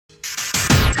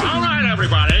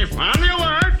everybody. On the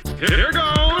alert. Here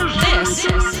goes. This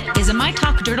is a My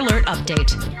Talk Dirt Alert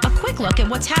update. A quick look at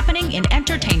what's happening in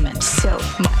entertainment. So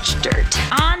much dirt.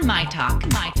 On My Talk.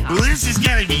 Well, this is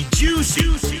gonna be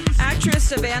juicy.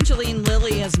 Actress Evangeline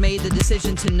Lilly has made the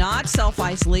decision to not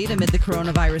self-isolate amid the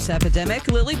coronavirus epidemic.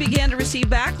 Lilly began to receive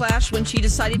backlash when she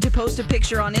decided to post a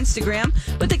picture on Instagram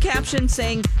with a caption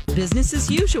saying, "Business as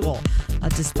usual."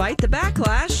 Despite the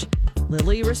backlash,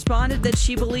 Lilly responded that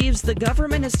she believes the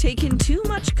government has taken too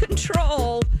much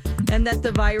control and that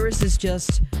the virus is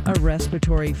just a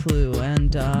respiratory flu.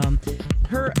 And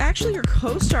her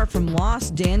co-star from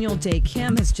Lost, Daniel Day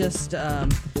Kim, has just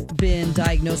been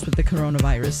diagnosed with the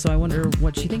coronavirus. So I wonder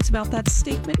what she thinks about that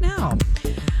statement now.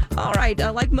 All right,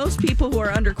 like most people who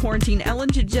are under quarantine, Ellen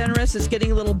DeGeneres is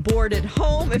getting a little bored at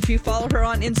home. If you follow her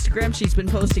on Instagram, she's been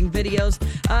posting videos.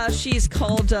 She's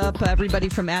called up everybody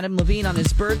from Adam Levine on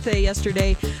his birthday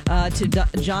yesterday to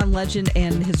John Legend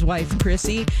and his wife,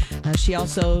 Chrissy. She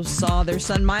also saw their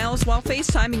son, Miles, while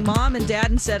FaceTiming mom and dad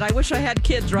and said, "I wish I had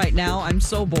kids right now. I'm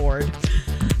so bored."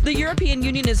 The European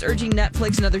Union is urging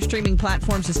Netflix and other streaming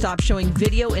platforms to stop showing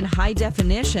video in high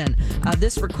definition.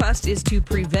 This request is to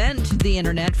prevent the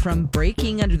internet from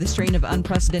breaking under the strain of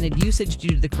unprecedented usage due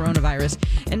to the coronavirus.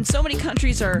 And so many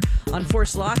countries are on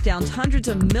forced lockdowns, hundreds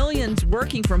of millions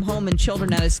working from home and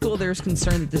children out of school. There's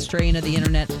concern that the strain of the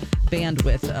internet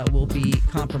bandwidth will be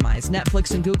compromised. Netflix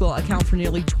and Google account for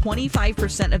nearly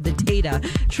 25% of the data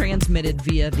transmitted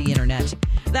via the internet.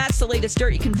 That's the latest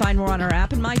dirt. You can find more on our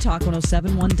app and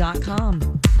mytalk1071.com.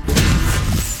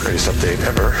 Greatest update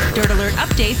ever. Dirt Alert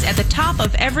updates at the top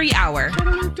of every hour.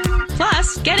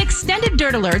 Plus, get extended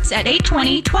Dirt Alerts at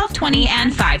 8:20, 12:20,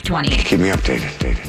 and 5:20. Keep me updated.